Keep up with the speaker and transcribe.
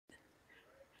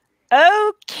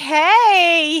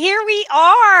Okay, here we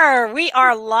are. We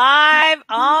are live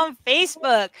on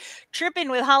Facebook.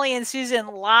 Trippin' with Holly and Susan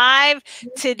live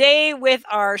today with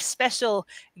our special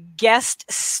guest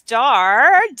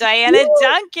star, Diana Woo!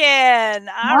 Duncan.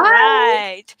 All Hi.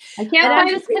 right. I can't find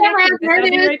just connecting. I'll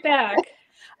be right back.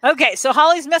 Okay, so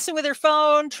Holly's messing with her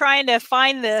phone, trying to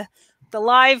find the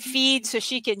live feed so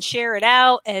she can share it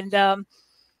out. And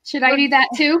should I do that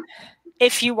too?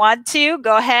 If you want to,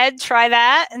 go ahead, try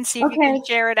that and see if you can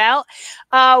share it out.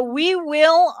 We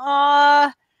will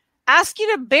ask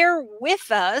you to bear with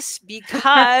us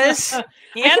because I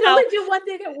can only do one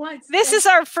thing at once. This is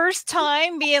our first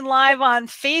time being live on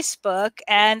Facebook,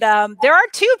 and there are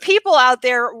two people out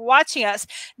there watching us.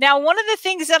 Now, one of the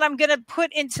things that I'm going to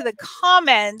put into the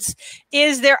comments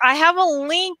is I have a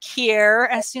link here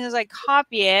as soon as I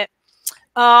copy it.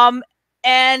 And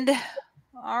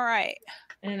all right.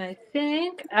 And I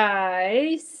think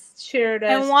I shared us.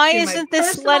 And why isn't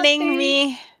this letting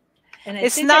me? And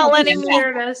it's not letting me.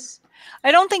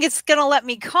 I don't think it's going to let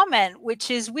me comment,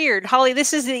 which is weird. Holly,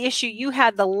 this is the issue you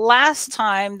had the last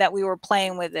time that we were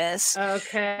playing with this.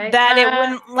 Okay. That it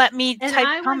wouldn't let me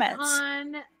type comments.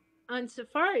 Went on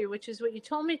Safari, which is what you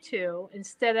told me to,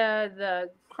 instead of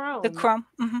the Chrome. The Chrome.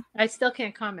 Mm-hmm. I still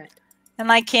can't comment.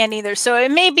 And I can't either. So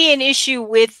it may be an issue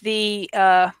with the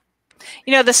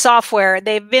the software.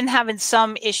 They've been having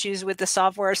some issues with the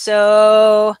software.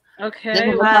 So okay, doesn't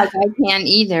look like I can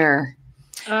either.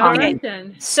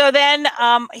 Okay. So then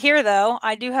here though,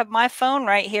 I do have my phone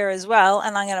right here as well,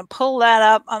 and I'm going to pull that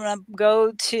up. I'm going to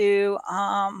go to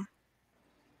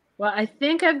well, I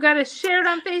think I've got to share it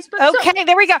on Facebook. Okay,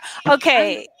 there we go.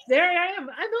 Okay. There I am. I'm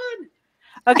on.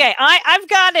 Okay, I've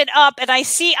got it up, and I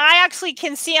actually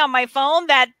can see on my phone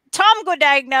that Tom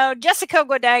Godagno, Jessica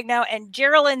Godagno, and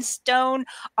Geraldine Stone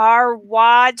are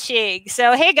watching.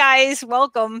 So, hey guys,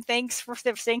 welcome. Thanks for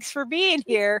being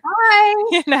here.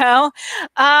 Hi.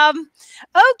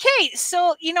 Okay,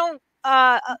 so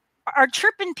our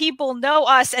Trippin' people know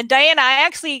us, and Diana, I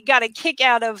actually got a kick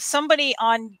out of somebody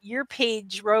on your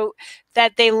page wrote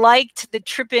that they liked the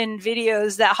Trippin'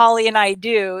 videos that Holly and I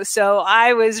do. So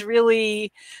I was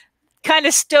really kind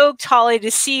of stoked, Holly, to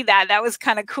see that. That was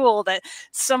kind of cool that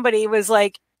somebody was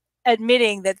like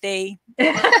admitting that they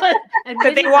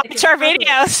that they watch our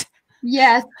videos.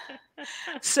 Yes.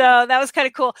 So that was kind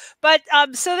of cool. But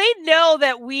so they know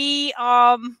that we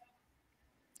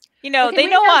they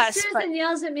know us. Susan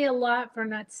yells at me a lot for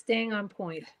not staying on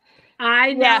point.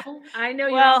 I know. I know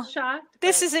you're all shocked.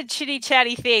 This is a chitty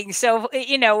chatty thing. So,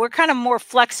 we're kind of more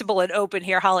flexible and open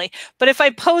here, Holly. But if I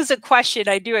pose a question,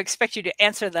 I do expect you to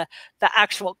answer the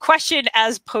actual question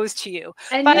as posed to you.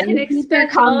 And you can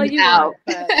expect all you want.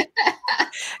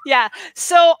 Yeah.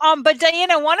 So, but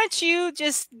Diana, why don't you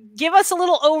just give us a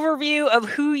little overview of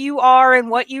who you are and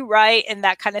what you write and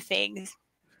that kind of thing.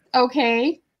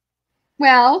 Okay.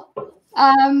 Well,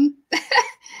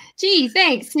 gee,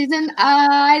 thanks, Susan.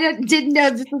 I didn't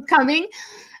know this was coming.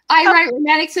 I write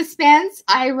romantic suspense,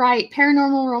 I write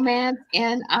paranormal romance,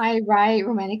 and I write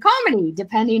romantic comedy,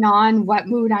 depending on what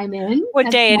mood I'm in. What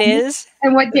day it is.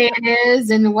 And what day it is,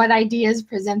 and what ideas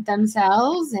present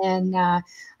themselves. And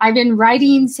I've been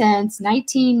writing since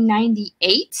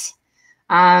 1998.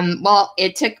 Well,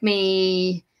 it took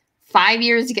me 5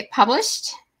 years to get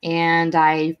published, and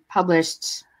I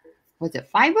published... was it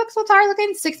 5 books with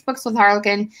Harlequin, 6 books with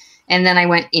Harlequin, and then I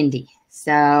went indie.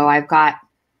 So I've got,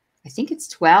 I think it's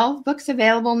 12 books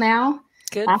available now.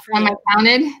 Good. Last time I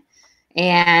counted,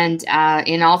 and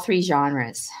in all 3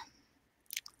 genres.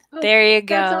 There you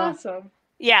go. That's awesome.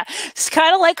 Yeah, it's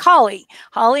kind of like Holly.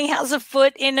 Holly has a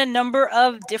foot in a number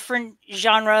of different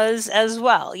genres as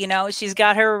well. She's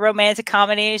got her romantic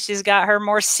comedy, she's got her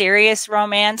more serious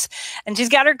romance, and she's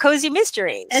got her cozy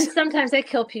mysteries. And sometimes I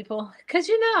kill people because,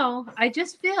 I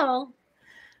just feel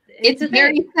it's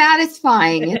very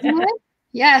satisfying, isn't it?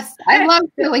 Yes, I love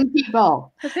killing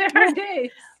people. There are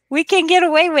days. We can get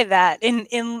away with that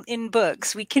in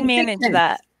books. We can manage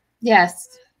that.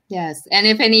 Yes, yes. And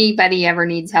if anybody ever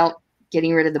needs help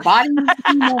getting rid of the body.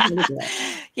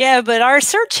 Yeah, but our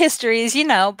search histories,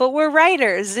 but we're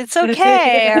writers. It's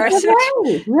okay. Our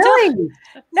really?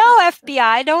 No,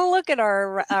 FBI, don't look at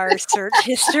our search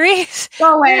histories.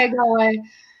 Go away.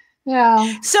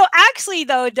 Yeah. So actually,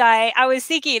 though, Di, I was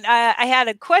thinking I had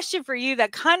a question for you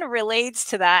that kind of relates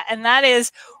to that, and that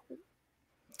is,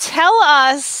 tell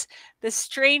us the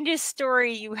strangest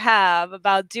story you have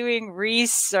about doing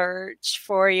research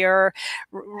for your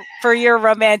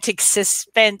romantic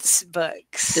suspense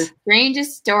books. The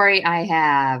strangest story I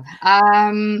have.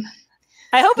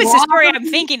 I hope it's the story I'm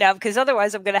thinking of, because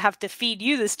otherwise I'm going to have to feed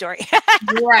you the story.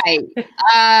 Right.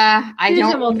 I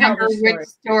don't remember which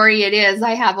story it is.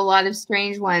 I have a lot of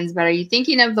strange ones, but are you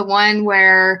thinking of the one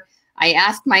where I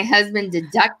asked my husband to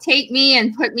duct tape me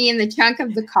and put me in the trunk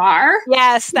of the car?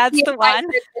 Yes, that's the one.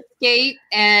 Escape,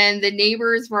 and the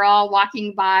neighbors were all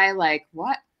walking by like,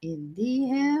 what in the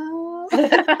hell?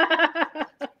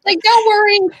 Like, don't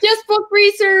worry, just book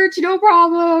research, no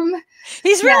problem.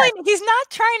 He's not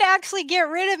trying to actually get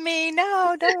rid of me.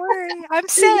 No, don't worry. I'm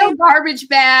safe. No garbage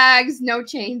bags, no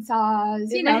chainsaws.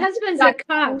 My husband's a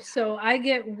cop, so I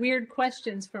get weird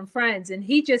questions from friends, and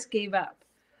he just gave up.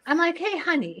 I'm like, hey,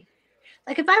 honey,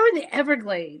 like if I were in the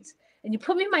Everglades and you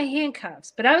put me in my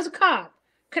handcuffs, but I was a cop,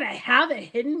 could I have a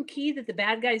hidden key that the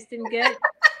bad guys didn't get?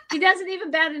 He doesn't even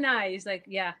bat an eye. He's like,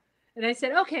 yeah. And I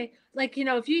said, okay, like,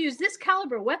 if you use this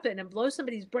caliber weapon and blow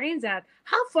somebody's brains out,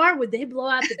 how far would they blow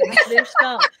out the back of their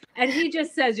skull? And he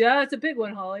just says, yeah, it's a big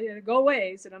one, Holly. And go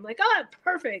ways. And I'm like, oh,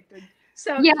 perfect. And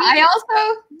so yeah, I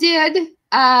also did.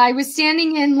 I was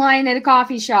standing in line at a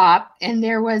coffee shop, and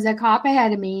there was a cop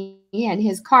ahead of me, and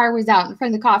his car was out in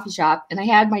front of the coffee shop. And I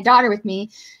had my daughter with me.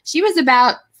 She was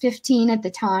about 15 at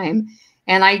the time.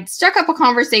 And I struck up a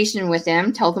conversation with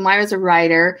him, told him I was a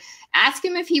writer, asked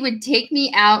him if he would take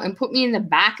me out and put me in the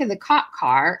back of the cop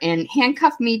car and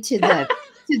handcuff me to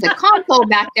the console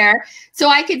back there so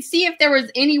I could see if there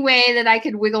was any way that I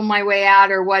could wiggle my way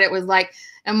out or what it was like.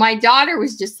 And my daughter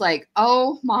was just like,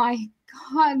 oh my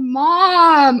God,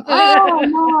 Mom. Oh,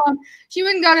 Mom. She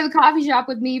wouldn't go to the coffee shop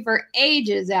with me for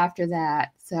ages after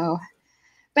that. So,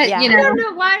 but I don't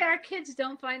know why our kids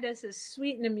don't find us as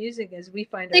sweet and amusing as we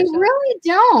find ourselves. They really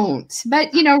don't. But,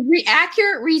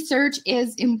 accurate research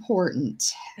is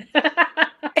important.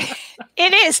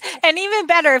 It is. And even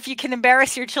better if you can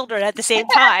embarrass your children at the same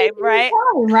time, right?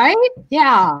 Right?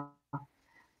 Yeah.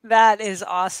 That is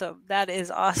awesome. That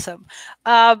is awesome.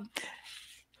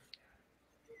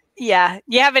 Yeah.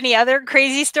 You have any other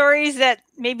crazy stories that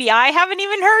maybe I haven't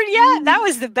even heard yet? That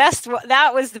was the best one.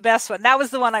 That was the best one. That was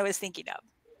the one I was thinking of.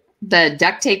 The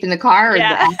duct tape in the car? Or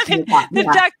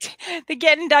the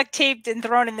getting duct taped and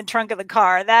thrown in the trunk of the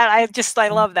car. I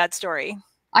love that story.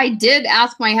 I did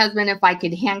ask my husband if I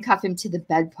could handcuff him to the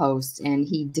bedpost, and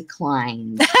he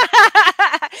declined.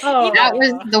 That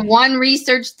was the one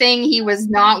research thing he was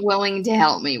not willing to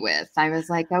help me with. I was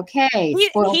like, okay.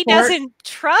 He doesn't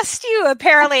trust you,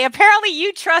 apparently. Apparently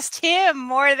you trust him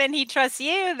more than he trusts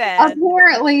you then.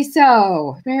 Apparently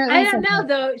so. I don't know,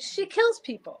 though. She kills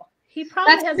people. He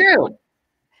probably has true.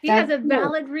 He has a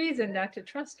valid reason not to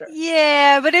trust her.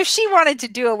 Yeah, but if she wanted to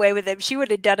do away with him, she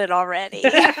would have done it already.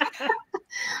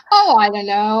 Oh, I don't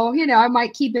know. I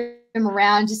might keep him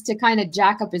around just to kind of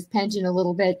jack up his pension a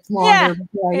little bit longer.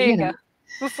 Yeah,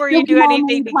 before you do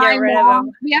anything to get rid of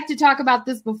him. We have to talk about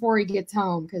this before he gets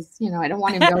home because, I don't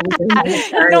want him to go.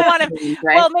 Don't want him.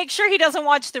 Right? Well, make sure he doesn't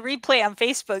watch the replay on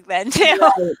Facebook then, too.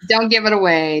 Right. Don't give it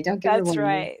away. Don't give it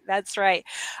away. That's right.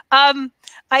 That's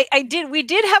right. We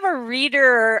did have a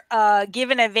reader give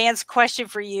an advanced question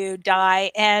for you,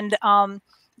 Di, and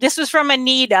this was from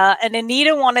Anita, and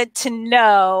Anita wanted to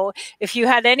know if you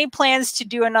had any plans to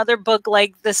do another book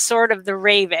like The Sword of the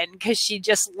Raven, because she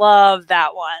just loved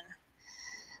that one.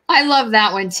 I love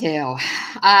that one too.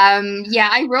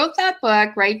 I wrote that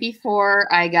book right before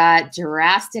I got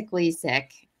drastically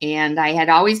sick, and I had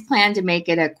always planned to make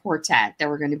it a quartet. There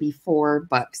were going to be 4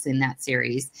 books in that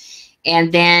series.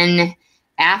 And then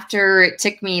after it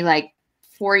took me like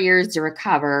 4 years to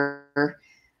recover,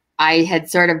 I had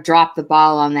sort of dropped the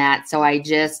ball on that. So I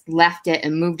just left it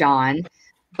and moved on.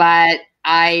 But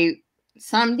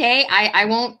someday, I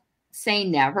won't say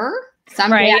never.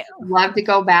 Someday I would love to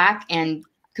go back and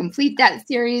complete that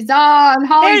series. Oh, and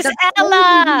Holly's There's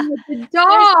Ella. The dog.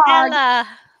 There's Ella.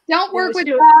 Don't work with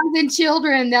dogs and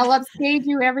children. They'll upstage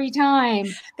you every time.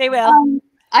 They will.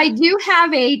 I do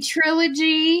have a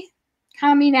trilogy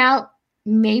coming out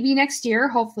maybe next year,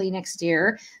 hopefully next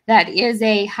year. That is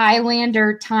a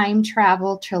Highlander time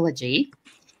travel trilogy.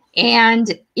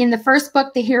 And in the first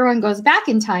book, the heroine goes back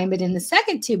in time, but in the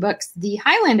second 2 books, the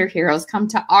Highlander heroes come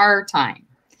to our time.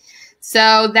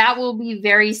 So that will be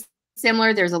very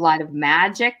similar. There's a lot of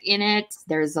magic in it.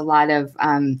 There's a lot of,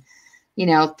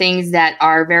 things that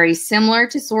are very similar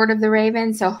to Sword of the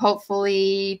Raven. So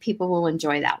hopefully people will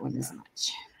enjoy that one as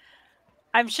much.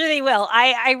 I'm sure they will.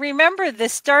 I remember the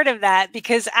start of that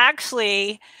because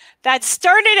actually that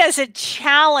started as a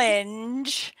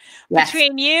challenge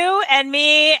between you and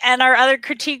me and our other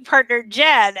critique partner,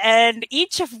 Jen. And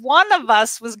each of one of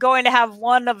us was going to have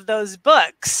one of those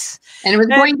books. And it was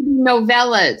going to be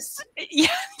novellas.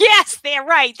 Yes, they're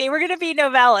right. They were going to be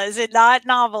novellas and not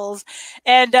novels.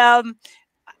 And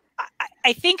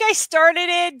I think I started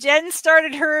it. Jen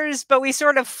started hers, but we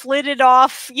sort of flitted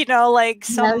off, like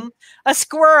a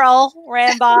squirrel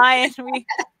ran by and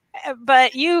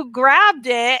but you grabbed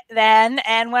it then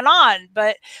and went on.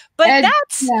 But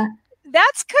that's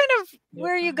kind of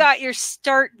where you got your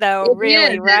start though,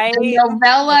 really, right? The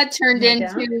novella turned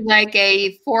into like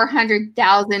a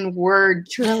 400,000 word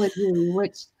trilogy,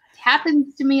 which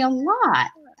happens to me a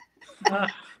lot.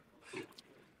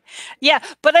 Yeah,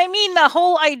 but I mean the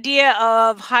whole idea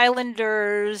of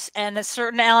Highlanders and a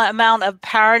certain amount of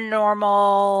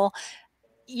paranormal,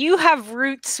 you have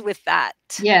roots with that.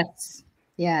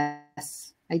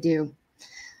 Yes, I do.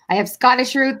 I have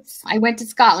Scottish roots. I went to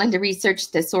Scotland to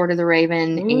research the Sword of the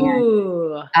Raven.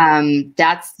 Ooh. And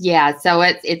so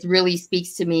it really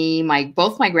speaks to me.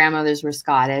 Both my grandmothers were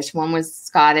Scottish. One was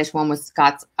Scottish, one was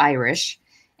Scots-Irish.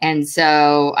 And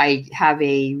so I have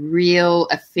a real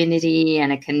affinity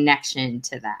and a connection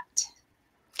to that.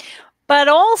 But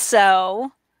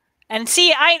also, and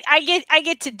see, I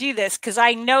get to do this because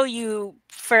I know you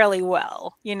fairly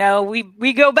well.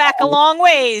 We go back a long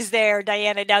ways there,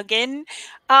 Diana Duncan.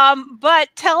 But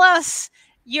tell us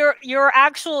your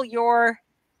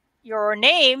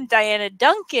name, Diana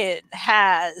Duncan,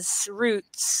 has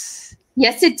roots.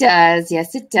 Yes, it does.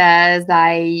 Yes, it does.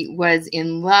 I was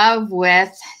in love with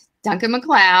Duncan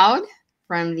MacLeod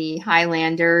from the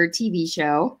Highlander TV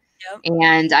show. Yep.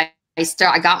 And I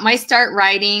got my start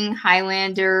writing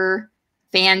Highlander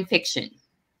fan fiction.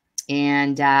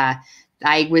 And I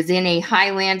was in a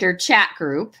Highlander chat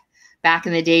group back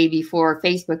in the day before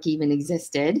Facebook even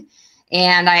existed.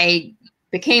 And I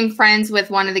became friends with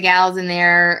one of the gals in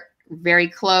there, very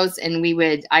close. And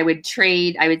I would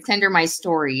send her my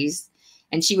stories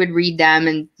and she would read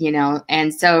them.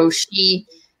 And so she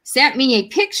sent me a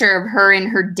picture of her in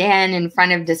her den in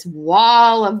front of this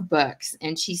wall of books.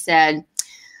 And she said,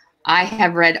 I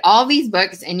have read all these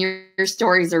books and your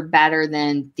stories are better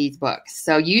than these books.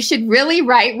 So you should really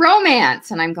write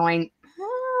romance. And I'm going,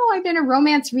 oh, I've been a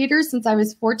romance reader since I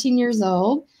was 14 years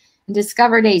old and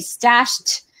discovered a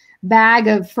stashed bag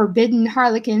of forbidden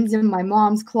harlequins in my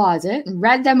mom's closet and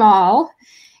read them all.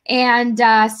 And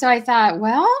so I thought,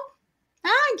 well,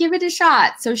 give it a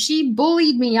shot. So she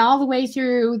bullied me all the way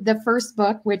through the first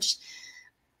book, which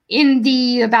in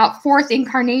the about fourth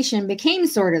incarnation became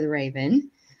Sword of the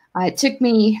Raven. It took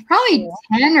me probably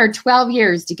 10 or 12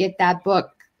 years to get that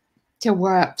book to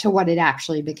what it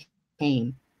actually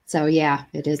became. So yeah,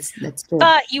 it is. That's cool.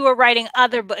 But you were writing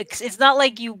other books. It's not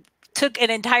like you took an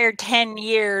entire 10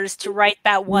 years to write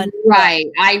that one. Right.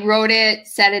 Book. I wrote it,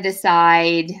 set it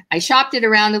aside. I shopped it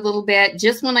around a little bit.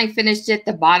 Just when I finished it,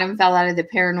 the bottom fell out of the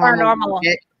paranormal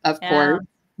market, of course,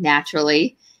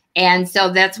 naturally. And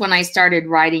so that's when I started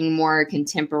writing more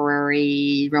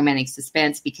contemporary romantic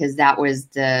suspense because that was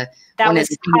one of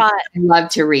the things I love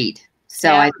to read.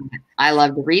 So I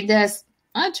love to read this.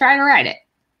 I'll try to write it.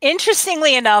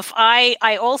 Interestingly enough,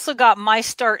 I also got my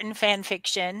start in fan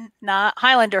fiction, not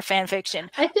Highlander fan fiction.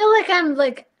 I feel like I'm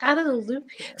like out of the loop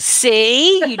here.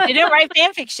 See, you didn't write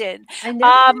fan fiction. I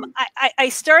know. I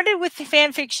started with the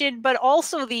fan fiction, but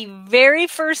also the very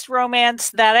first romance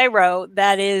that I wrote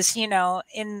that is,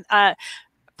 in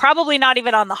probably not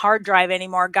even on the hard drive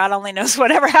anymore. God only knows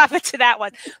whatever happened to that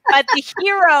one. But the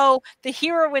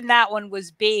hero in that one was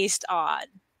based on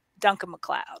Duncan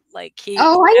MacLeod. I didn't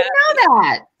know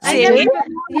that.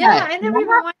 I never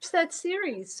even watched that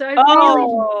series. So I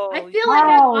feel like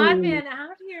I'm odd man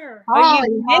out here.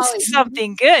 You missed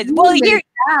something good. Well,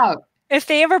 if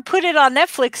they ever put it on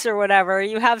Netflix or whatever,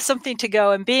 you have something to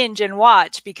go and binge and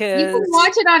watch because you can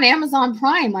watch it on Amazon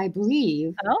Prime, I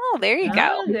believe. Oh, there you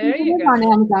go. There you go. On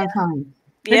Amazon Prime.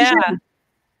 Yeah. Sure.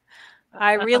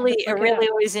 I really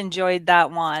always enjoyed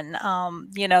that one.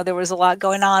 There was a lot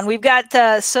going on. We've got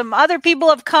some other people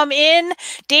have come in.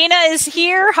 Dana is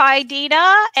here. Hi,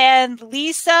 Dana, and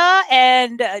Lisa,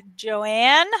 and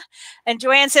Joanne. And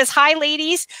Joanne says, hi,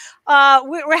 ladies.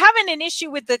 We're having an issue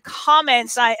with the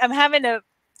comments. I'm having to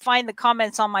find the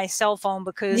comments on my cell phone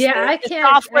because I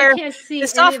can't see the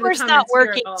software's not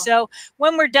working. So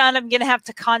when we're done, I'm going to have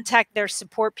to contact their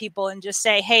support people and just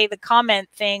say, hey, the comment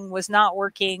thing was not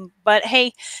working. But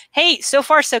hey, so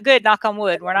far so good. Knock on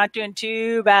wood. We're not doing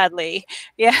too badly.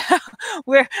 Yeah,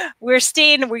 we're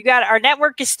staying. We got our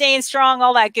network is staying strong.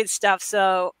 All that good stuff.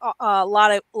 So a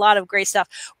lot of great stuff.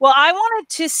 Well, I wanted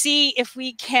to see if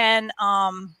we can.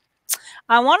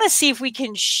 I want to see if we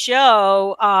can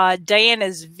show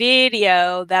Diana's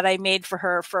video that I made for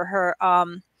her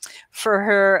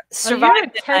Survive You're a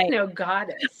techno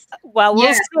goddess. Well,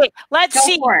 we'll see. Let's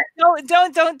see.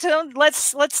 Don't.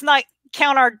 Let's not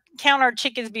count our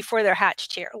chickens before they're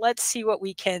hatched here. Let's see what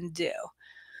we can do.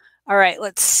 All right,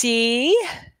 let's see.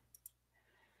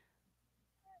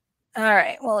 All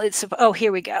right, well, it's, oh,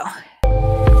 here we go.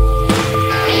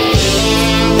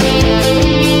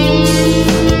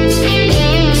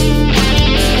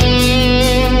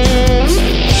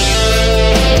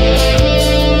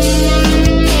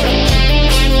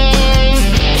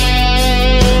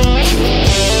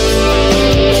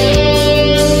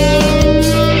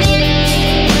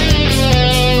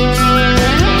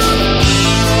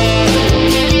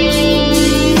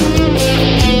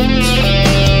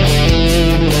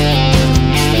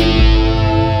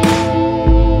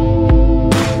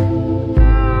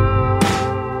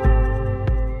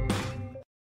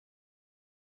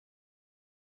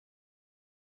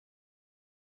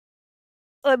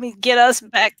 Let me get us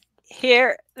back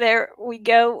here. There we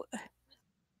go.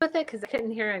 With it because I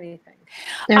couldn't hear anything.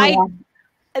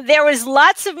 There was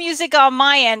lots of music on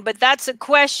my end, but that's a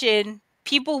question.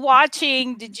 People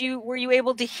watching, were you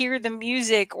able to hear the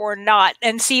music or not?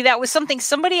 And see, that was something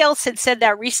somebody else had said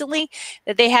that recently,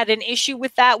 that they had an issue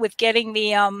with that, with getting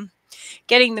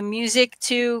the music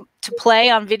to play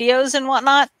on videos and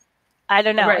whatnot. I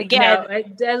don't know. Right. Again,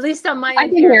 no, at least on my I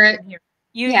end can here, hear I it. can hear it.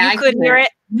 You could hear it.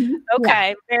 Mm-hmm. Okay,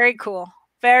 yeah. Very cool.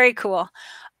 Very cool.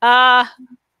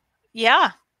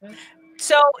 Yeah.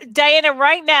 So Diana,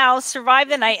 right now, Survive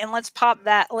the Night, and let's pop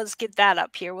that. Let's get that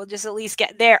up here. We'll just at least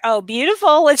get there. Oh,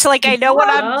 beautiful. It's like I know what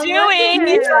I'm doing.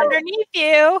 It's underneath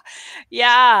you.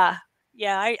 Yeah.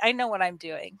 Yeah, I know what I'm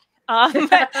doing.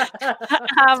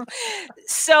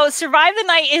 So Survive the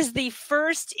Night is the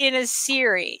first in a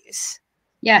series.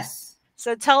 Yes.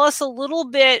 So tell us a little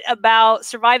bit about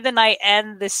Survive the Night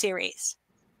and the series.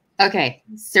 Okay.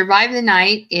 Survive the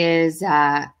Night is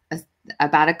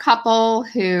about a couple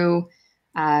who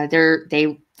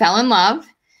they fell in love,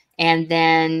 and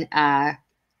then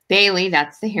Bailey,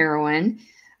 that's the heroine,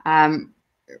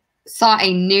 saw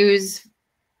a news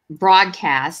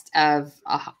broadcast of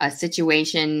a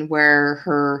situation where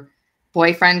her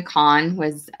boyfriend Con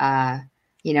was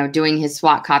doing his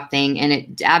SWAT cop thing, and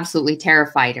it absolutely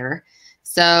terrified her.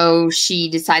 So she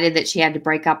decided that she had to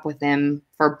break up with him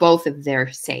for both of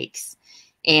their sakes.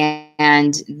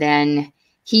 And then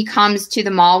he comes to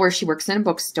the mall where she works in a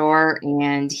bookstore,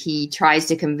 and he tries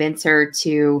to convince her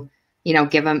to,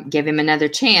 give him another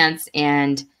chance.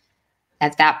 And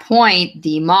at that point,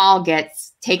 the mall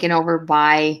gets taken over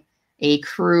by a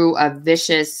crew of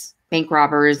vicious bank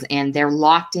robbers, and they're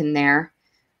locked in there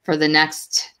for the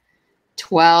next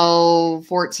 12,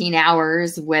 14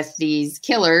 hours with these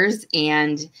killers.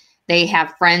 And they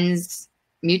have friends,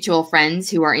 mutual friends,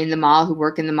 who are in the mall, who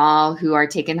work in the mall, who are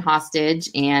taken hostage.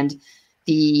 And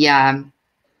the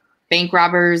bank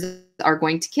robbers are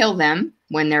going to kill them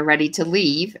when they're ready to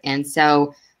leave. And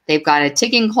so they've got a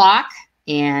ticking clock,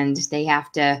 and they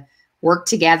have to work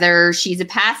together. She's a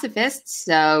pacifist,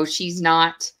 so she's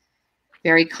not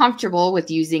very comfortable with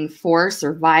using force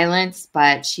or violence,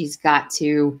 but she's got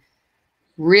to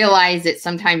realize that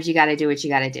sometimes you got to do what you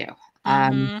got to do.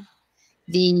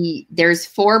 There's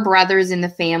 4 brothers in the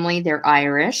family. They're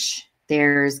Irish.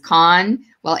 There's Con.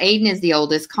 Well, Aiden is the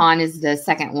oldest. Con is the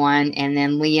second one, and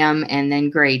then Liam, and then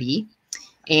Grady.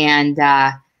 And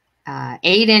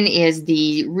Aiden is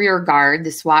the rear guard,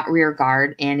 the SWAT rear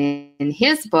guard. And in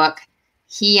his book,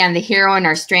 he and the heroine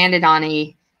are stranded on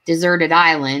a deserted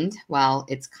island. Well,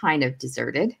 it's kind of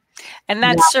deserted. And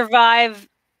that's Survive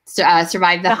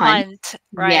the Hunt.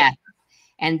 Right. Yeah.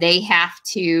 And they have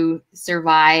to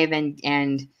survive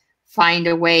and find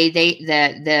a way.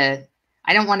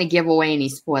 I don't want to give away any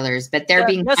spoilers, but they're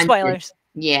being no hunted. spoilers.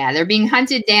 Yeah, they're being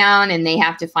hunted down, and they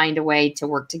have to find a way to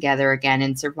work together again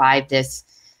and survive this,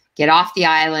 get off the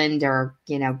island, or,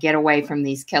 get away from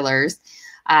these killers.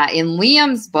 In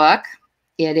Liam's book,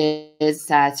 it is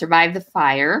Survive the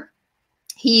Fire.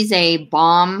 He's a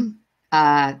bomb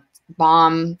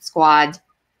squad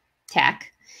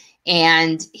tech,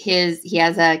 and he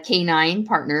has a K9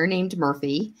 partner named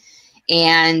Murphy,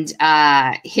 and he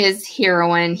and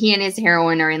his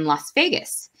heroine are in Las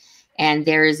Vegas, and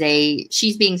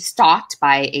she's being stalked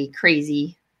by a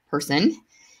crazy person,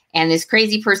 and this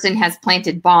crazy person has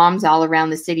planted bombs all around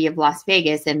the city of Las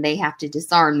Vegas, and they have to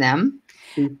disarm them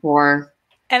before.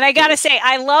 And I gotta say,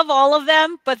 I love all of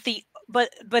them, but the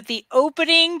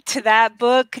opening to that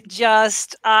book,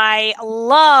 I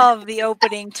love the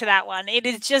opening to that one. It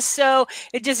is just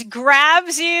it just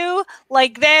grabs you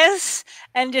like this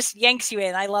and just yanks you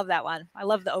in. I love that one. I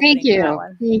love the opening. Thank you. To that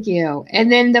one. Thank you.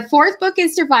 And then the 4th book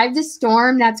is Survive the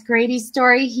Storm. That's Grady's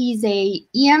story. He's a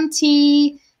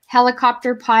EMT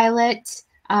helicopter pilot.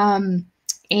 And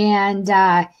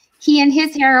he and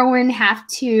his heroine have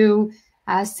to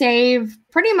save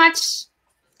pretty much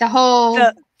the whole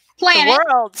planet.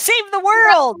 The world. Save the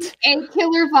world. A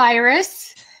killer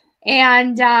virus.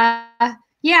 And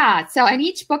yeah, so and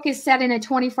each book is set in a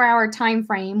 24-hour time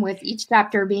frame, with each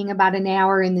chapter being about an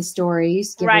hour in the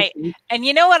stories. Right. And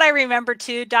you know what I remember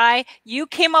too, Di? You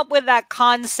came up with that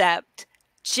concept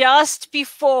just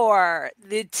before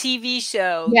the TV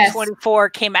show 24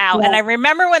 came out. Yes. And I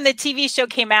remember when the TV show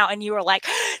came out and you were like,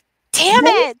 damn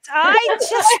it, I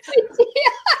just,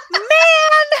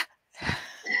 man.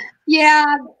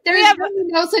 Yeah, there's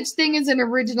no such thing as an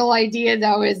original idea,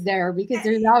 though, is there? Because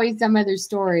there's always some other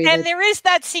story. And there is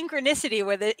that synchronicity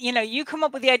with it. You know, you come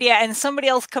up with the idea and somebody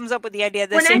else comes up with the idea at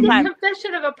the same time. When I did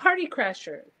Confession of a Party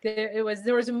Crasher, there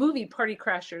was a movie, Party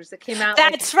Crashers, that came out.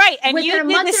 That's right. And you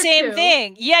did the same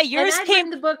thing. Yeah, yours came. I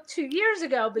read the book 2 years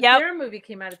ago, but their movie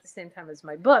came out at the same time as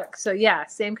my book. So yeah,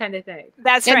 same kind of thing.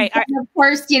 That's right. And of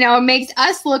course, you know, it makes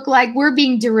us look like we're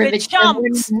being derivative.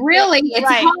 Really, it's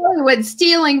Hollywood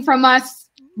stealing from us.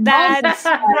 That's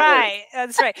right.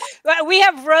 That's right. We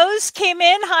have Rose came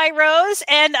in. Hi, Rose.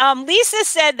 And Lisa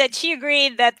said that she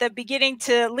agreed that the beginning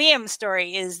to Liam's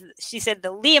story is, she said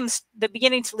the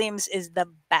beginning to Liam's is the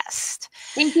best.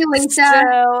 Thank you, Lisa.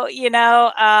 So, you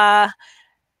know,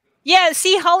 yeah,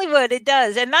 see, Hollywood, it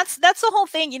does. And that's the whole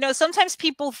thing. You know, sometimes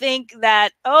people think that,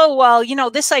 oh, well, you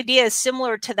know, this idea is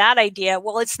similar to that idea.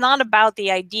 Well, it's not about the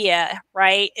idea,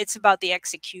 right? It's about the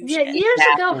execution. Yeah, years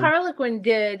ago, Harlequin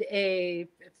did a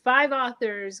 5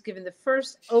 authors given the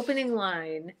first opening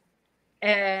line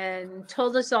and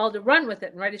told us all to run with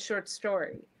it and write a short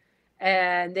story.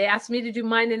 And they asked me to do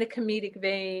mine in a comedic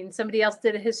vein. Somebody else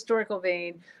did a historical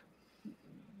vein.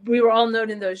 We were all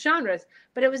known in those genres,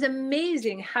 but it was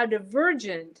amazing how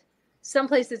divergent,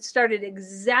 someplace that started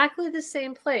exactly the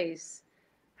same place,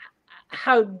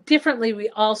 how differently we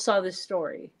all saw the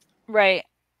story. Right.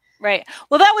 Right.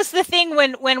 Well, that was the thing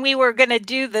when we were going to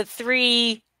do the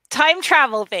 3 time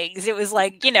travel things. It was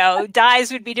like, you know, Di's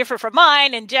would be different from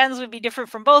mine and Jen's would be different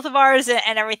from both of ours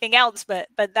and everything else. But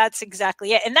that's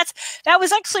exactly it. And that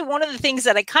was actually one of the things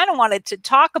that I kind of wanted to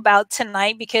talk about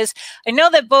tonight, because I know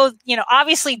that both, you know,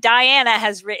 obviously Diana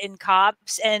has written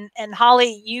cops and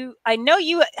Holly, I know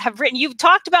you have written, you've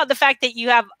talked about the fact that you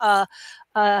have a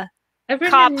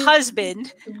cop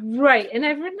husband. Right. And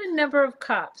I've written a number of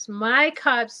cops. My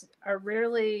cops are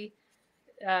rarely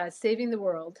saving the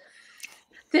world.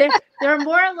 They're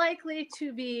more likely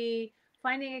to be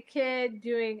finding a kid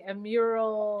doing a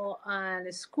mural on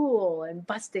a school and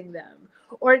busting them,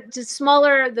 or just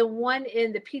smaller. The one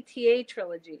in the PTA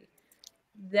trilogy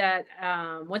that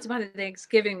Once Upon a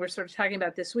Thanksgiving we're sort of talking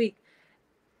about this week.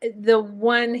 The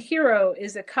one hero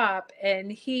is a cop,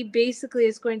 and he basically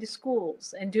is going to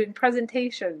schools and doing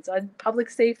presentations on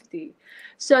public safety.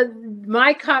 So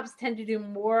my cops tend to do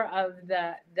more of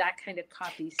that kind of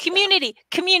copy stuff.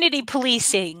 Community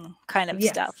policing kind of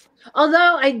stuff.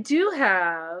 Although I do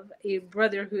have a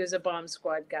brother who is a bomb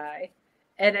squad guy,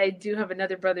 and I do have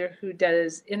another brother who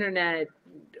does internet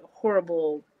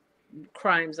horrible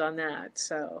crimes on that.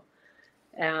 So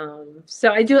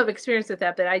I do have experience with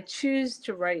that, but I choose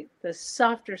to write the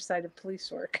softer side of police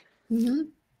work. Mm-hmm.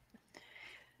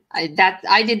 I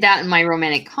did that in my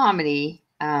romantic comedy.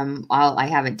 I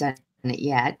haven't done it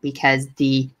yet because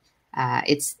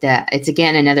it's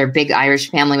again another big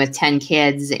Irish family with 10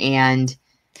 kids, and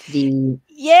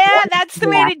that's the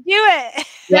way to do it.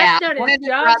 Yeah, one of the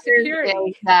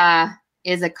brothers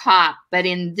is a cop, but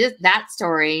in that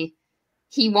story,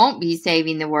 he won't be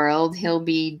saving the world. He'll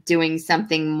be doing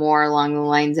something more along the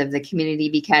lines of the community,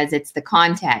 because it's the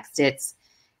context. It's,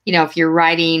 you know, if you're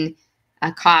writing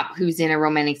a cop who's in a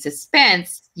romantic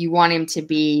suspense, you want him to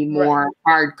be more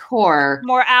hardcore.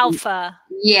 More alpha.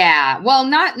 Yeah. Well,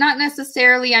 not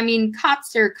necessarily. I mean,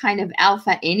 cops are kind of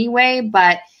alpha anyway,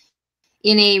 but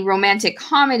in a romantic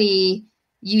comedy,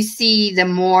 you see the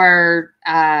more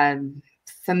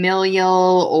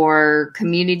familial or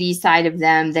community side of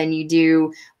them than you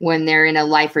do when they're in a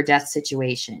life or death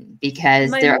situation,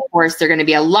 because of course they're going to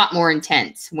be a lot more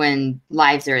intense when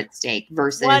lives are at stake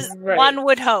versus one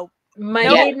would hope.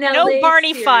 No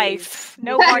Barney Fife.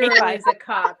 No Barney Fife is a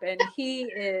cop, and he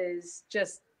is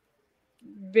just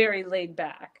very laid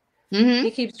back. Mm-hmm. He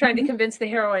keeps trying to convince the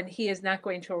heroine he is not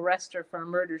going to arrest her for a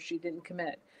murder she didn't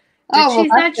commit. But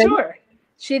she's not sure.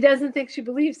 She doesn't think she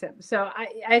believes him. So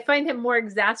I find him more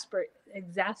exasperated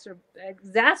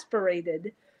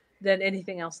than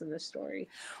anything else in this story.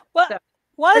 Well, but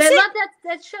I love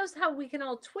that shows how we can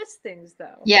all twist things,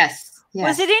 though. Yes.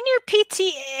 Was it in your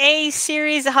PTA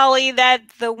series, Holly, that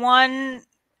the one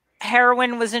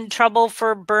heroine was in trouble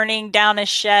for burning down a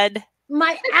shed?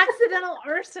 My accidental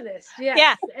arsonist, yes.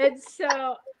 Yeah. And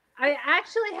so I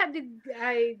actually had to,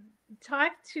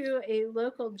 talked to a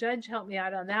local judge, help me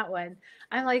out on that one.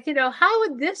 I'm like, how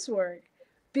would this work?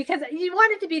 Because you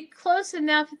want it to be close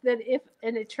enough that if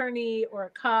an attorney or a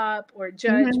cop or a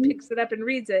judge picks it up and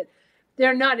reads it,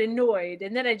 they're not annoyed.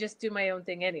 And then I just do my own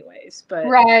thing anyways. But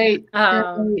right.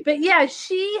 But yeah,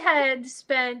 she had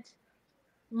spent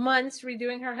months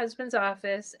redoing her husband's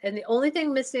office, and the only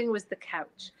thing missing was the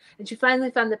couch. And she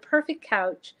finally found the perfect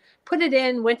couch, put it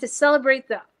in, went to celebrate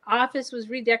the office was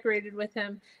redecorated with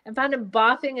him, and found him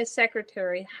boffing his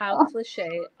secretary, how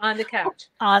cliche, on the couch.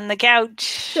 On the couch.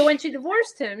 So when she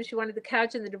divorced him, she wanted the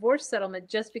couch in the divorce settlement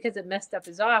just because it messed up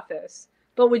his office.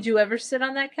 But would you ever sit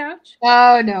on that couch?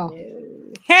 Oh, no.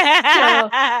 So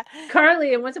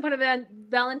Carly, and once upon a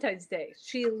Valentine's Day,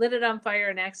 she lit it on fire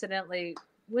and accidentally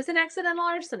was an accidental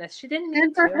arsonist. She didn't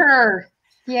mean Good for to. her.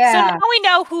 Yeah. So now we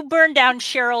know who burned down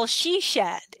Cheryl's she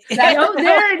shed. Oh,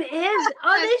 there it is.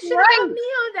 Oh, they should have me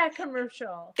on that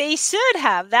commercial. They should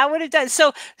have. That would have done.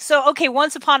 So okay,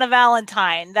 Once Upon a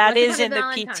Valentine. That is in the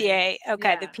PTA. Okay,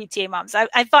 yeah. The PTA moms.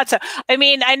 I thought so. I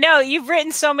mean, I know you've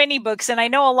written so many books, and I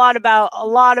know a lot about a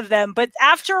lot of them. But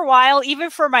after a while,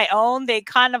 even for my own, they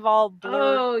kind of all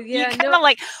blur. Oh, yeah. You kind of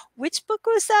like, which book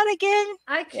was that again?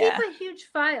 I keep a huge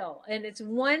file, and it's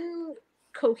one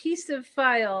cohesive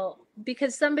file,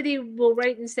 because somebody will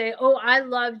write and say, oh, I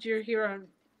loved your hero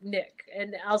Nick,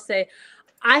 and I'll say,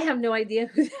 I have no idea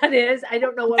who that is. I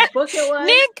don't know what book it was.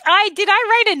 Nick, did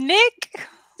I write a Nick?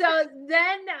 So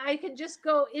then I can just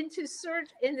go into search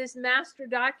in this master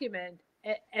document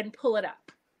and pull it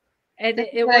up, and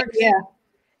it works. Yeah,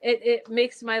 it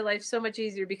makes my life so much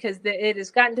easier, because it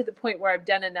has gotten to the point where I've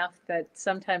done enough that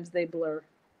sometimes they blur.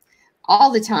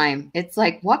 All the time. It's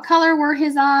like, what color were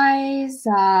his eyes?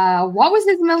 What was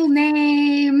his middle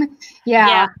name?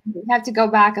 Yeah. You have to go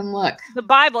back and look. The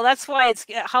Bible. That's why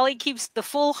Holly keeps the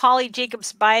full Holly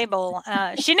Jacobs Bible.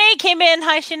 Shanae came in.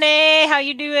 Hi, Shanae. How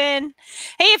you doing?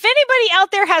 Hey, if anybody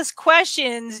out there has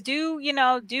questions, do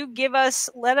give us,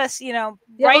 let us, write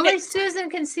only it. Susan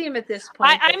can see them at this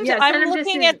point. I'm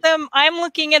looking at them. I'm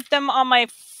looking at them on my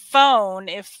phone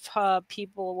if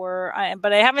people were,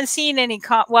 but I haven't seen any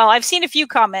well, I've seen a few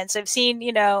comments. I've seen,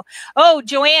 oh,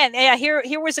 Joanne, yeah,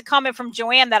 here was a comment from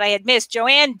Joanne that I had missed.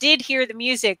 Joanne did hear the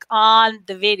music on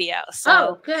the video,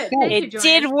 so good. It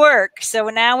did work. So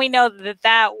now we know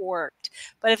that worked.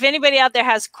 But if anybody out there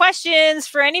has questions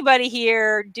for anybody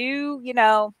here,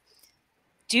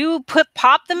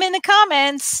 pop them in the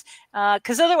comments,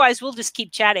 because otherwise we'll just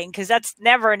keep chatting, because that's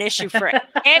never an issue for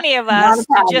any of us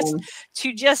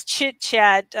to just chit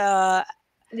chat. I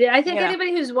think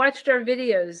anybody who's watched our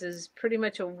videos is pretty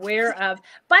much aware of.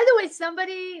 By the way,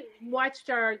 somebody watched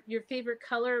your favorite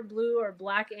color, blue or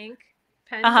black ink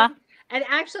pen, and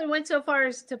actually went so far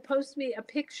as to post me a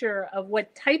picture of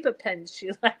what type of pens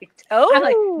she liked. Oh, I'm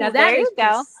like, now that is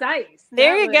precise.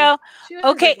 There you go.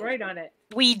 Okay, right on it.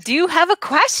 We do have a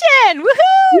question. Woohoo!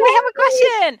 Yay! We have a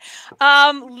question.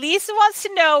 Lisa wants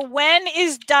to know, when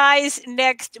is Di's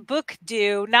next book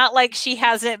due? Not like she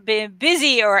hasn't been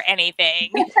busy or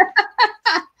anything.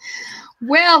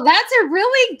 Well, that's a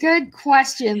really good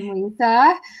question,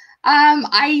 Lisa.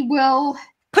 I will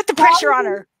put the pressure on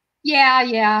her.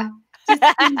 Yeah.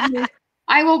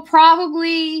 I will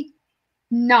probably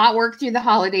not work through the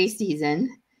holiday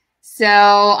season. So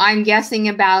I'm guessing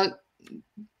about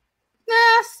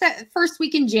first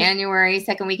week in January,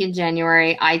 second week in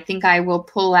January. I think I will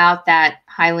pull out that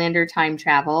Highlander time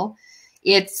travel.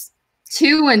 It's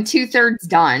 2 2/3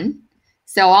 done.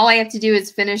 So all I have to do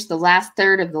is finish the last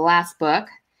third of the last book.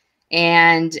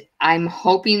 And I'm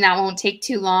hoping that won't take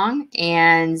too long.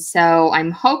 And so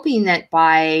I'm hoping that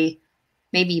by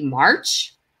maybe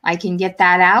March, I can get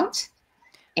that out.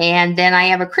 And then I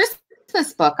have a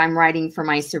Christmas book I'm writing for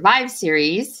my Survive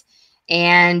series.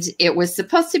 And it was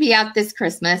supposed to be out this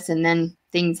Christmas, and then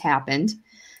things happened.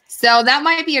 So that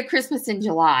might be a Christmas in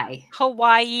July.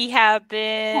 Hawaii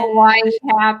happened.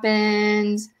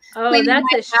 Oh, maybe that's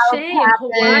a shame.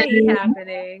 Hawaii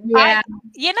happening. Yeah.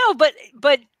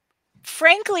 But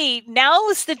frankly, now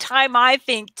is the time, I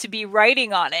think, to be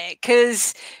writing on it,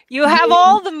 because you have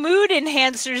all the mood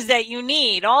enhancers that you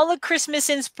need, all the Christmas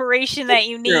inspiration that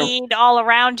you need all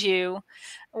around you.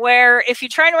 Where if you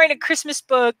try and write a Christmas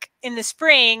book in the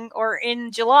spring or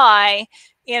in July,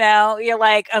 you're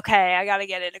like, okay, I got to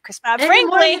get it at Christmas.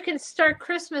 Frankly, you can start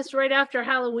Christmas right after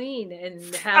Halloween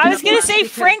and have. I was going to say,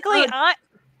 frankly,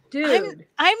 dude,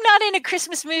 I'm not in a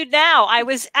Christmas mood now. I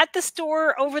was at the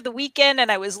store over the weekend and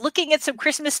I was looking at some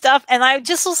Christmas stuff, and I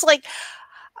just was like,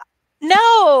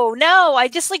 no, I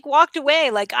just walked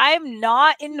away. Like, I'm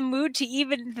not in the mood to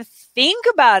even think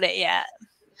about it yet.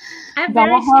 I have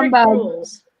very strict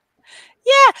rules.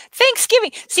 Yeah,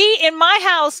 Thanksgiving. See, in my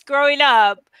house growing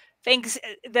up,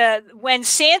 when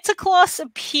Santa Claus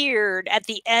appeared at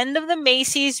the end of the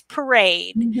Macy's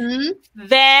parade,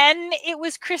 then it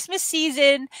was Christmas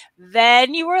season.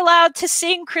 Then you were allowed to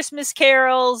sing Christmas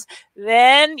carols.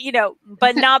 Then,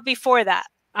 but not before that.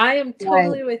 I am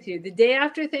totally with you. The day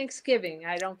after Thanksgiving,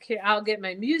 I don't care. I'll get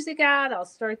my music out. I'll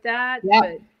start that.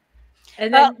 Yep.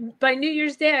 And then by New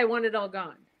Year's Day, I want it all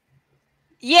gone.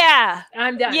 Yeah.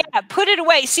 I'm done. Yeah, put it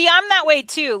away. See, I'm that way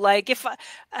too. Like if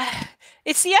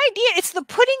it's the idea, it's the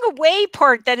putting away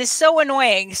part that is so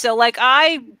annoying. So like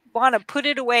I want to put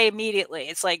it away immediately.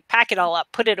 It's like pack it all up,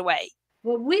 put it away.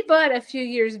 Well, we bought a few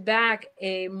years back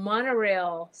a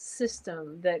monorail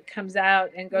system that comes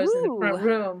out and goes in the front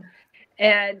room.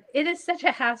 And it is such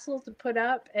a hassle to put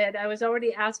up. And I was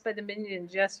already asked by the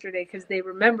Minions yesterday because they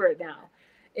remember it now.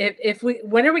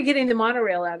 When are we getting the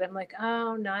monorail out? I'm like,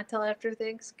 oh, not till after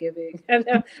Thanksgiving. And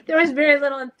there was very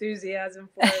little enthusiasm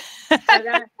for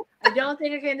it. I don't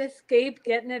think I can escape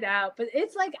getting it out. But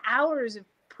it's like hours of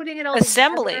putting it all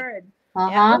assembly. together.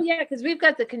 Oh yeah, because we've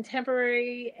got the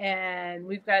contemporary and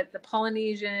we've got the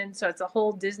Polynesian, so it's a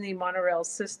whole Disney monorail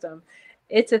system.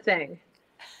 It's a thing.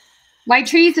 My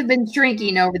trees have been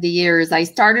shrinking over the years. I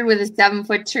started with a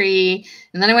 7-foot tree,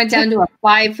 and then I went down to a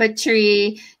 5-foot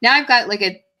tree. Now I've got like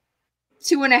a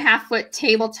 2.5-foot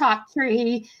tabletop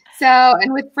tree. So,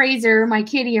 and with Fraser, my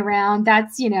kitty, around,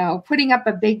 that's, putting up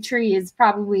a big tree is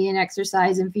probably an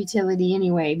exercise in futility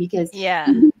anyway, because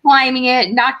he's climbing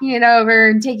it, knocking it over,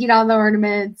 and taking all the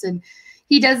ornaments, and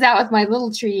he does that with my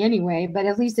little tree anyway. But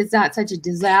at least it's not such a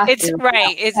disaster. It's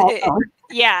right.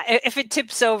 Yeah, if it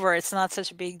tips over, it's not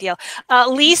such a big deal.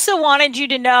 Lisa wanted you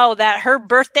to know that her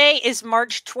birthday is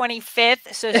March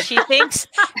 25th, so she thinks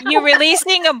you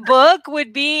releasing a book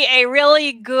would be a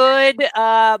really good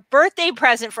birthday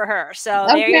present for her. So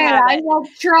there you have it. I will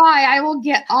try. I will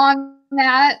get on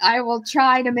that. I will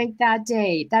try to make that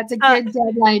date. That's a good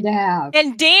deadline to have.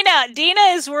 And Dana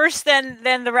is worse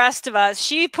than the rest of us.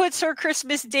 She puts her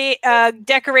Christmas day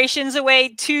decorations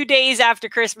away 2 days after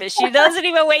Christmas. She doesn't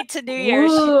even wait to New Year's.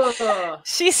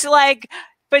 She's like,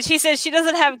 but she says she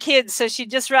doesn't have kids, so she'd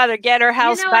just rather get her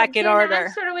house back in order.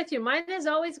 I'm sort of with you. Mine has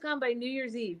always gone by New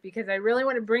Year's Eve because I really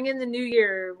want to bring in the new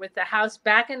year with the house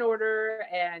back in order,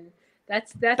 and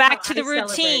that's back to the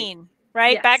routine,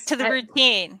 right? Yes, back to the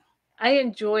routine. I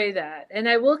enjoy that. And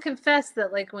I will confess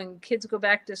that like when kids go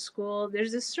back to school,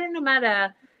 there's a certain amount of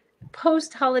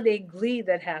post-holiday glee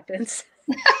that happens.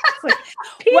 Like,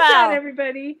 peace out,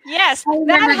 everybody. Yes,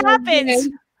 that happens.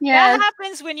 Yes. That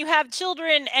happens when you have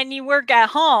children and you work at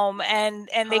home and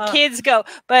the kids go.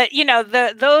 But,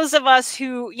 those of us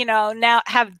who, now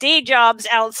have day jobs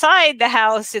outside the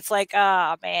house, it's like,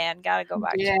 oh, man, got to go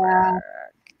back to work.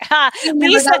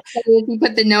 Lisa, if you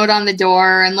put the note on the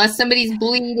door, unless somebody's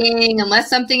bleeding, unless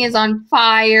something is on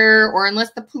fire, or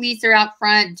unless the police are out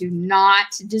front, do not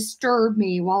disturb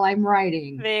me while I'm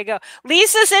writing. There you go.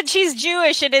 Lisa said she's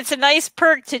Jewish, and it's a nice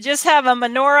perk to just have a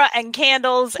menorah and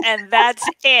candles, and that's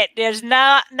it. There's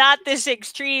not this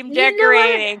extreme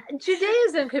decorating.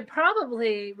 Judaism could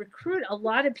probably recruit a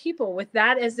lot of people with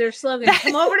that as their slogan.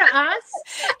 Come over to us.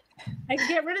 I can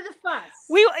get rid of the fuss.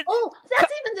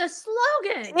 That's even the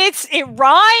slogan. It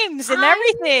rhymes and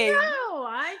everything.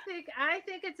 I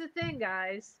think it's a thing,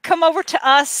 guys. Come over to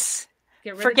us.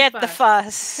 Forget the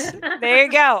fuss. There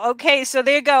you go. Okay, so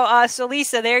there you go. So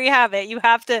Lisa, there you have it. You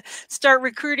have to start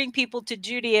recruiting people to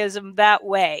Judaism that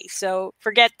way. So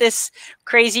forget this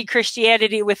crazy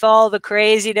Christianity with all the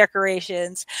crazy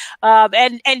decorations.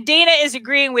 And Dana is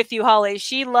agreeing with you, Holly.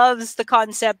 She loves the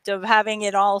concept of having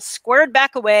it all squared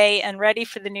back away and ready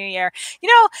for the new year.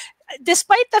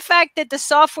 Despite the fact that the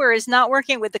software is not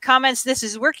working with the comments, this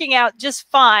is working out just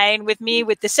fine with me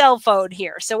with the cell phone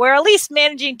here. So we're at least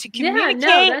managing to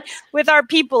communicate with our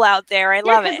people out there. I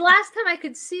love it. Last time I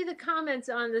could see the comments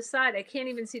on the side. I can't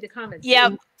even see the comments. Yeah,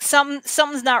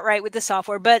 something's not right with the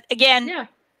software. But again,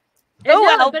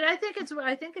 but I think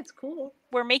it's cool.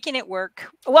 We're making it work.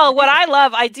 Well, what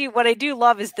I do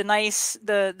love is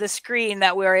the screen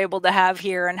that we're able to have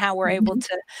here and how we're able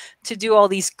to do all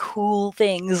these cool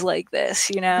things like this,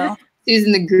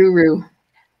 Susan the guru.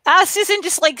 Susan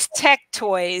just likes tech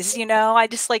toys, I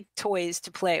just like toys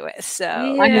to play with.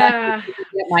 So yeah.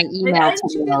 Get my email. And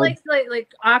she likes like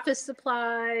office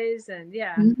supplies and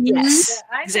Yes,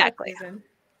 exactly.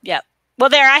 Yep. Well,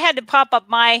 I had to pop up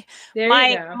my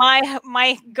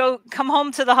come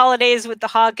home to the holidays with the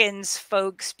Hawkins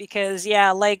folks because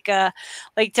like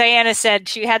Diana said,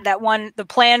 she had that the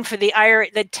plan for the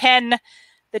 10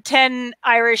 the 10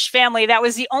 Irish family. That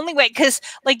was the only way, because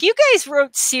like you guys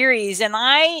wrote series, and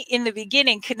I in the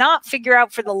beginning could not figure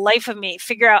out for the life of me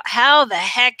how the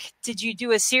heck did you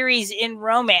do a series in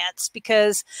romance,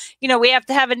 because we have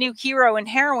to have a new hero and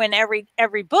heroine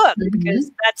every book,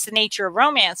 because that's the nature of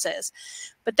romances.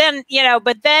 But then,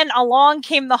 along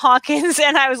came the Hawkins,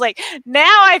 and I was like, now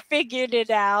I figured it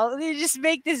out. They just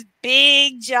make this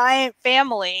big, giant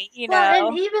family, Well,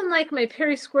 and even like my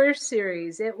Perry Square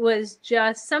series, it was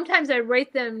just, sometimes I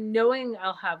write them knowing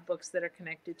I'll have books that are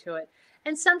connected to it.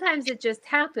 And sometimes it just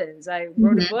happens. I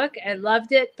wrote a book, I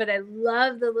loved it, but I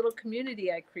love the little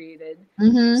community I created.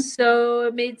 So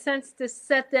it made sense to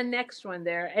set the next one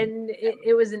there. And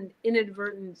it was an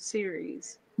inadvertent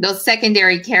series. Those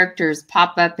secondary characters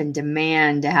pop up and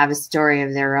demand to have a story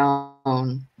of their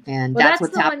own. And that's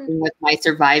what's happening with my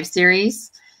Survive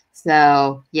series.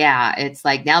 So, yeah, it's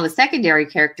like now the secondary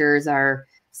characters are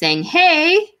saying,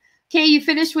 hey, okay, you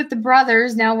finished with the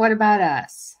brothers. Now what about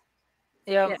us?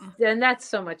 Yeah, and that's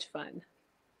so much fun.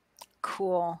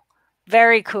 Cool.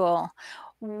 Very cool.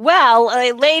 Well,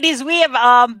 ladies, we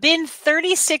have been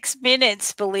 36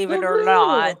 minutes, believe it or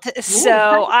not.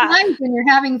 So nice when you're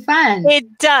having fun.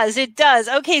 It does.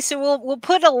 Okay, so we'll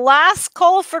put a last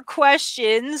call for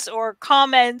questions or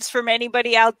comments from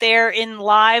anybody out there in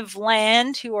live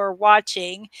land who are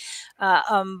watching.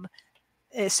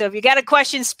 So if you got a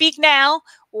question, speak now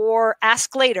or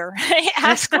ask later.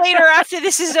 Ask later after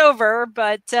this is over.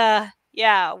 But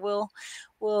yeah, we'll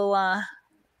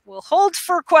hold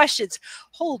for questions.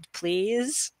 Hold,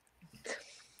 please.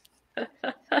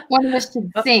 One of us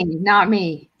should sing, not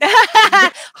me.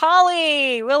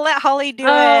 Holly, we'll let Holly do it.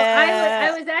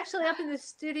 I was actually up in the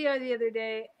studio the other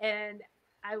day, and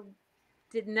I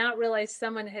did not realize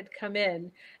someone had come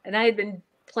in, and I had been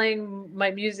playing my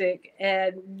music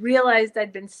and realized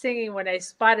I'd been singing when I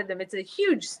spotted them. It's a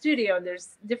huge studio, and there's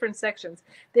different sections.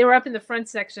 They were up in the front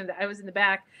section. I was in the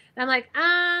back, and I'm like,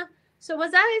 so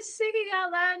was I singing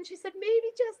out loud? And she said, maybe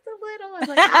just a little. I was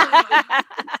like,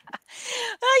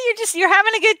 well, you're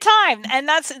having a good time. And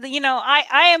that's,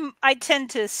 I tend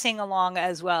to sing along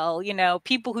as well.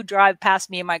 People who drive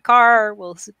past me in my car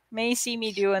may see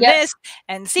me doing this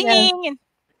and singing. And,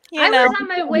 I was on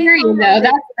my way home. That's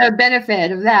the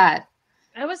benefit of that.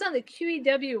 I was on the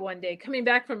QEW one day, coming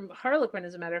back from Harlequin,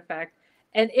 as a matter of fact.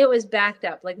 And it was backed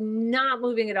up, like not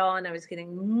moving at all. And I was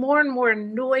getting more and more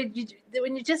annoyed.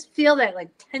 When you just feel that like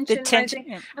tension.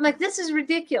 I'm like, this is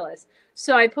ridiculous.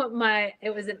 So I put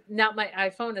it was not my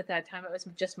iPhone at that time. It was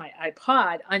just my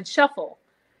iPod on shuffle.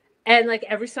 And like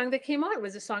every song that came on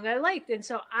was a song I liked. And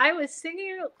so I was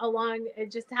singing along and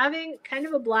just having kind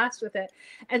of a blast with it.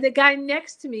 And the guy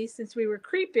next to me, since we were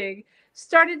creeping,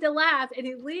 started to laugh, and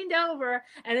he leaned over,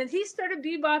 and then he started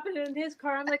bebopping in his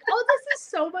car. I'm like, oh, this is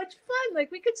so much fun. Like,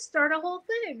 we could start a whole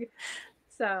thing.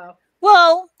 So,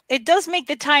 well, it does make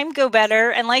the time go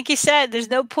better. And like you said, there's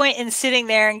no point in sitting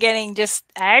there and getting just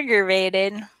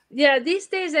aggravated. Yeah, these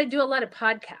days I do a lot of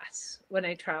podcasts when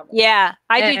I travel. Yeah,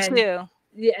 I do too.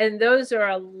 Yeah, and those are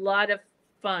a lot of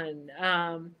fun.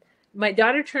 My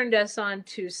daughter turned us on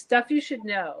to Stuff You Should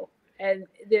Know. And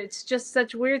it's just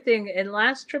such a weird thing. And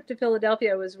last trip to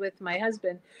Philadelphia, I was with my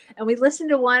husband, and we listened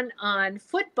to one on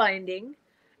foot binding,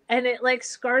 and it like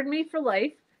scarred me for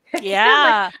life.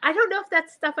 Yeah. Like, I don't know if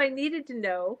that's stuff I needed to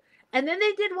know. And then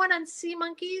they did one on sea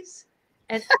monkeys,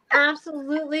 and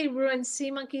absolutely ruined sea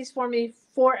monkeys for me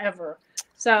forever.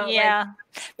 So yeah,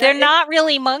 they're not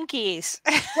really monkeys.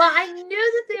 Well, I knew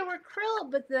that they were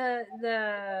krill, but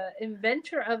the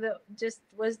inventor of it just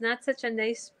was not such a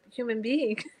nice human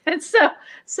being. And so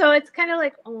it's kind of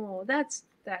like, oh, that's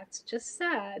just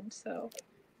sad. So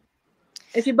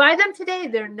if you buy them today,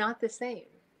 they're not the same,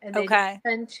 and they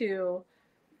tend to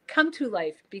come to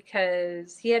life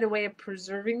because he had a way of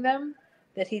preserving them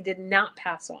that he did not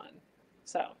pass on.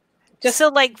 So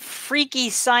like freaky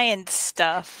science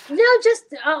stuff. No, just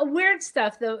weird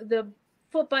stuff. The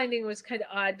foot binding was kind of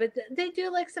odd, but they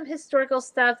do like some historical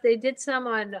stuff. They did some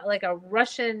on like a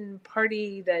Russian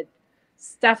party that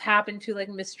stuff happened to, like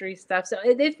mystery stuff. So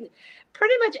they've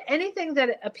pretty much anything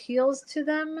that appeals to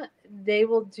them, they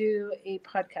will do a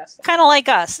podcast on. Kind of like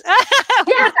us.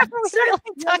 Yeah.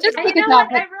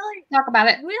 Talk about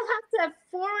it. We'll have to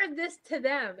forward this to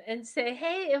them and say,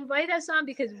 hey, invite us on,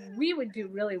 because we would do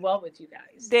really well with you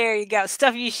guys. There you go.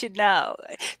 Stuff you should know.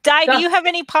 Di, do you have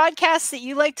any podcasts that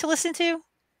you like to listen to?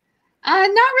 Not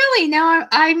really. No,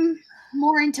 I'm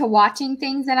more into watching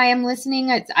things than I am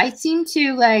listening. I seem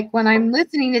to, like, when I'm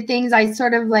listening to things, I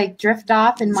sort of like drift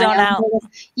off and zone out.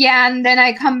 Yeah, and then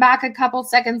I come back a couple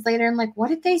seconds later and like, what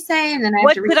did they say? And then I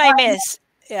have to what did I miss?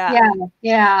 Yeah. Yeah,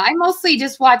 yeah. I mostly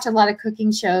just watch a lot of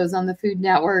cooking shows on the Food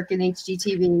Network and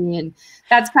HGTV, and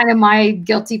that's kind of my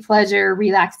guilty pleasure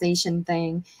relaxation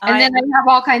thing. And then I have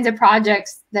all kinds of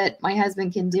projects that my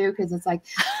husband can do because it's like,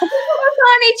 I think we're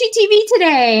on HGTV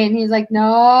today, and he's like,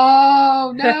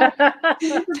 no, don't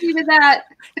do that.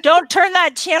 Don't turn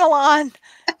that channel on.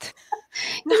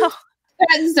 No. He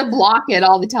threatens to block it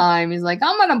all the time. He's like,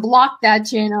 I'm gonna block that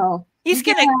channel. He's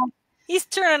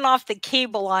turning off the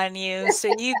cable on you,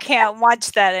 so you can't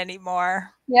watch that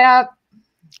anymore. Yep.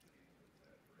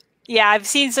 Yeah, I've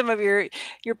seen some of your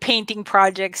painting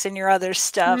projects and your other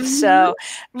stuff. Mm-hmm. So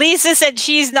Lisa said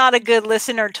she's not a good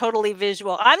listener, totally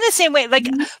visual. I'm the same way. Like,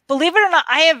 believe it or not,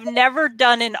 I have never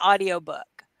done an audiobook.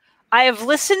 I have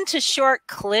listened to short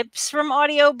clips from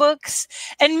audiobooks,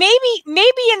 and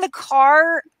maybe in the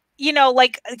car, you know,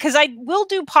 like, because I will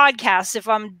do podcasts if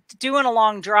I'm doing a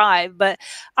long drive, but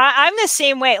I'm the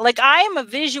same way. Like, I am a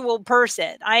visual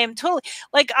person. I am totally,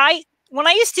 like, when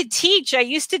I used to teach, I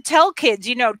used to tell kids,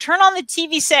 you know, turn on the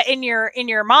TV set in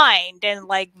your mind and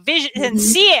like vision and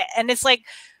see it. And it's like,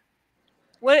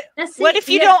 what if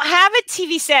you don't have a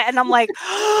TV set? And I'm like,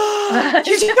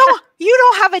 you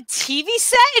don't have a TV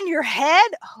set in your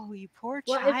head? Oh, you poor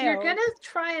child. Well, if you're going to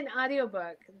try an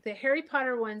audiobook, the Harry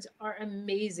Potter ones are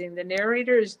amazing. The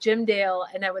narrator is Jim Dale,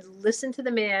 and I would listen to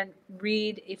the man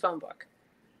read a phone book.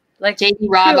 Like J.D.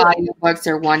 Robb audiobooks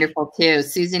are wonderful too.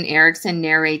 Susan Erickson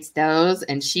narrates those,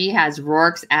 and she has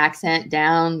Rourke's accent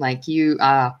down like you.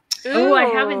 Oh, I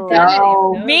haven't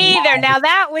done it. Me either. Now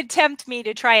that would tempt me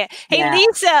to try it. Hey, yeah.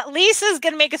 Lisa's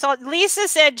going to make us all. Lisa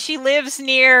said she lives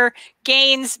near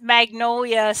Gaines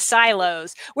Magnolia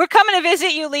Silos. We're coming to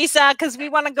visit you, Lisa, because we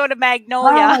want to go to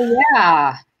Magnolia. Oh,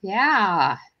 yeah.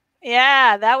 Yeah.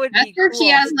 Yeah, that would be cool. She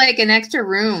has like an extra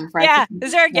room. Yeah.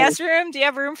 Is there a guest room? Do you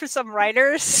have room for some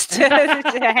writers to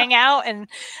hang out and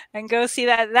go see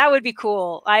that? That would be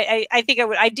cool. I think I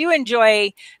would. I do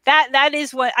enjoy that. That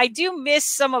is what I do miss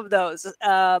some of those.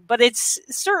 But it's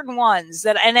certain ones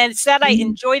that, and it's that I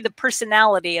enjoy the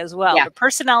personality as well. Yeah. The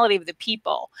personality of the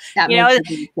people. That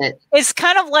it's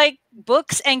kind of like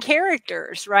books and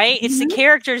characters, right? It's the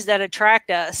characters that attract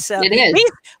us. So it is.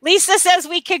 Lisa says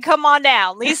we could come on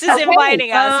down. Lisa's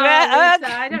inviting us.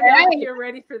 Lisa, I don't know if you're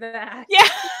ready for that. Yeah.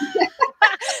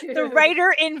 The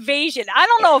writer invasion. I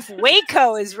don't know if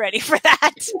Waco is ready for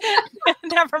that.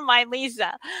 Never mind,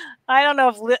 Lisa. I don't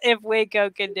know if Waco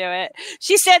can do it.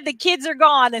 She said the kids are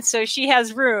gone, and so she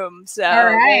has room. So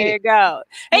there you go.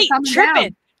 Hey,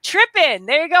 Trippin.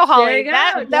 There you go, Holly. There you go.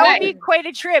 That would be quite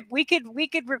a trip. We could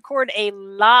record a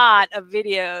lot of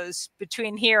videos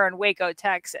between here and Waco,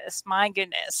 Texas. My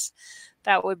goodness.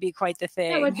 That would be quite the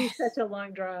thing. That would be such a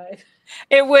long drive.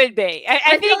 It would be.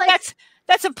 I think like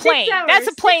that's a plane. That's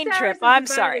a plane trip. I'm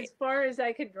sorry. As far as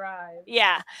I could drive.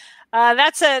 Yeah.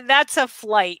 That's a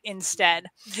flight instead.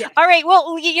 Yeah. All right.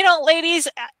 Well, you know, ladies,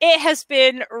 it has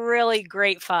been really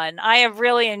great fun. I have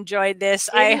really enjoyed this.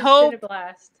 It has been a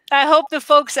blast. I hope the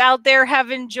folks out there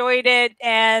have enjoyed it.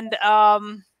 And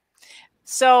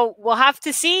so we'll have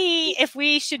to see if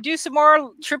we should do some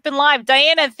more Trippin' Live.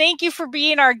 Diana, thank you for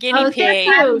being our guinea pig.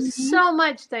 Thank you so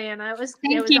much, Diana. It was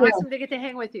awesome to get to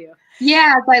hang with you.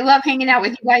 Yes, I love hanging out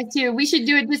with you guys too. We should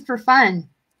do it just for fun.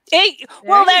 Hey,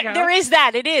 well, there is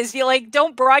that. It is. You like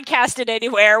don't broadcast it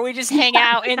anywhere. We just hang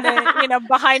out in the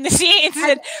behind the scenes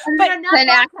and then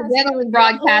accidentally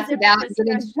broadcast it out and get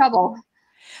into trouble.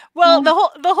 Well, the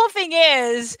whole thing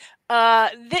is,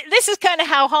 this is kind of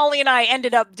how Holly and I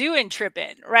ended up doing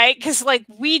Trippin', right? Because like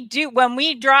we do when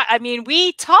we drive. I mean,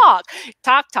 we talk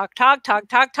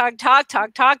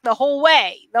the whole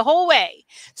way.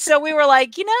 So we were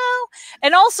like,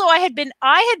 and also I had been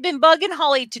bugging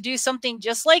Holly to do something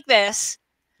just like this,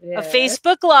 a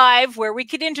Facebook Live where we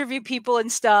could interview people and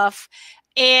stuff.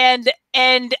 And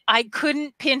I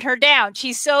couldn't pin her down.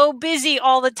 She's so busy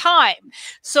all the time.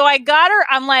 So I got her.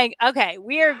 I'm like, okay,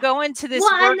 we are going to this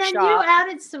workshop. And then you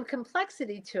added some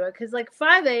complexity to it because like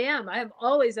 5 a.m. I'm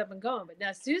always up and going. But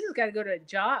now Susan's got to go to a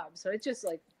job. So it's just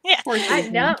like, I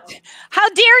know. How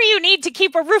dare you need to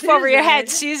keep a roof over your head,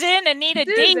 Susan, and need a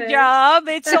day job.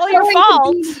 It's all your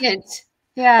fault.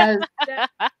 Yeah.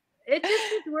 It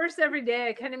just gets worse every day.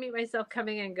 I kind of meet myself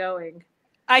coming and going.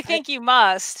 I think you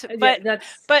must, but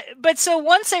so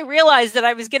once I realized that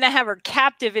I was going to have her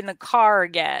captive in the car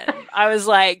again, I was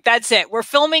like, "That's it. We're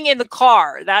filming in the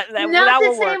car." That not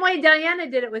will the same way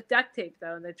Diana did it with duct tape,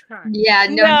 though, in the trunk. Yeah,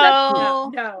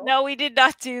 no, we did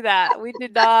not do that. We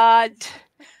did not.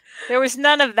 There was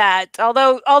none of that.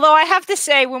 Although I have to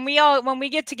say, when we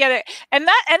get together, and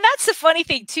that's the funny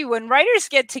thing too. When writers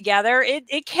get together,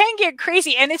 it can get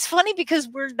crazy, and it's funny because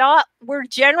we're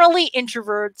generally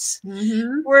introverts.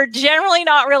 Mm-hmm. We're generally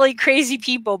not really crazy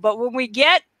people, but when we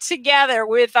get together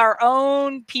with our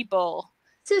own people.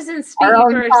 Susan, speaking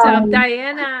for herself,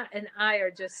 Diana and I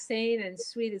are just sane and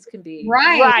sweet as can be.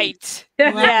 Right.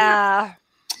 Yeah.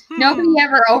 Nobody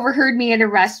ever overheard me at a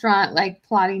restaurant like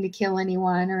plotting to kill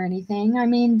anyone or anything. I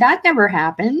mean, that never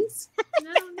happens.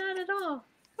 No, not at all.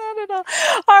 Not at all.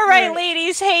 All right,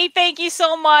 ladies. Hey, thank you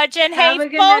so much. And hey,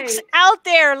 folks out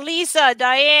there, Lisa,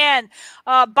 Diane,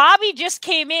 Bobby just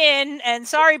came in, and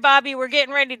sorry, Bobby, we're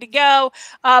getting ready to go.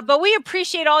 But we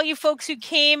appreciate all you folks who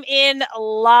came in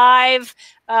live.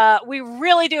 We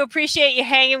really do appreciate you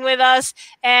hanging with us.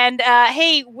 And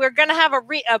hey, we're going to have a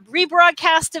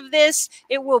rebroadcast of this.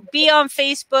 It will be on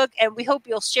Facebook, and we hope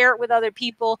you'll share it with other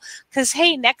people because,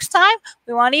 hey, next time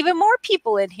we want even more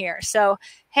people in here. So,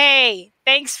 hey,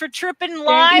 thanks for tripping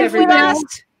live with us.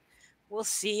 We'll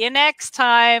see you next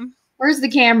time. Where's the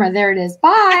camera? There it is.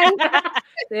 Bye.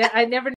 I never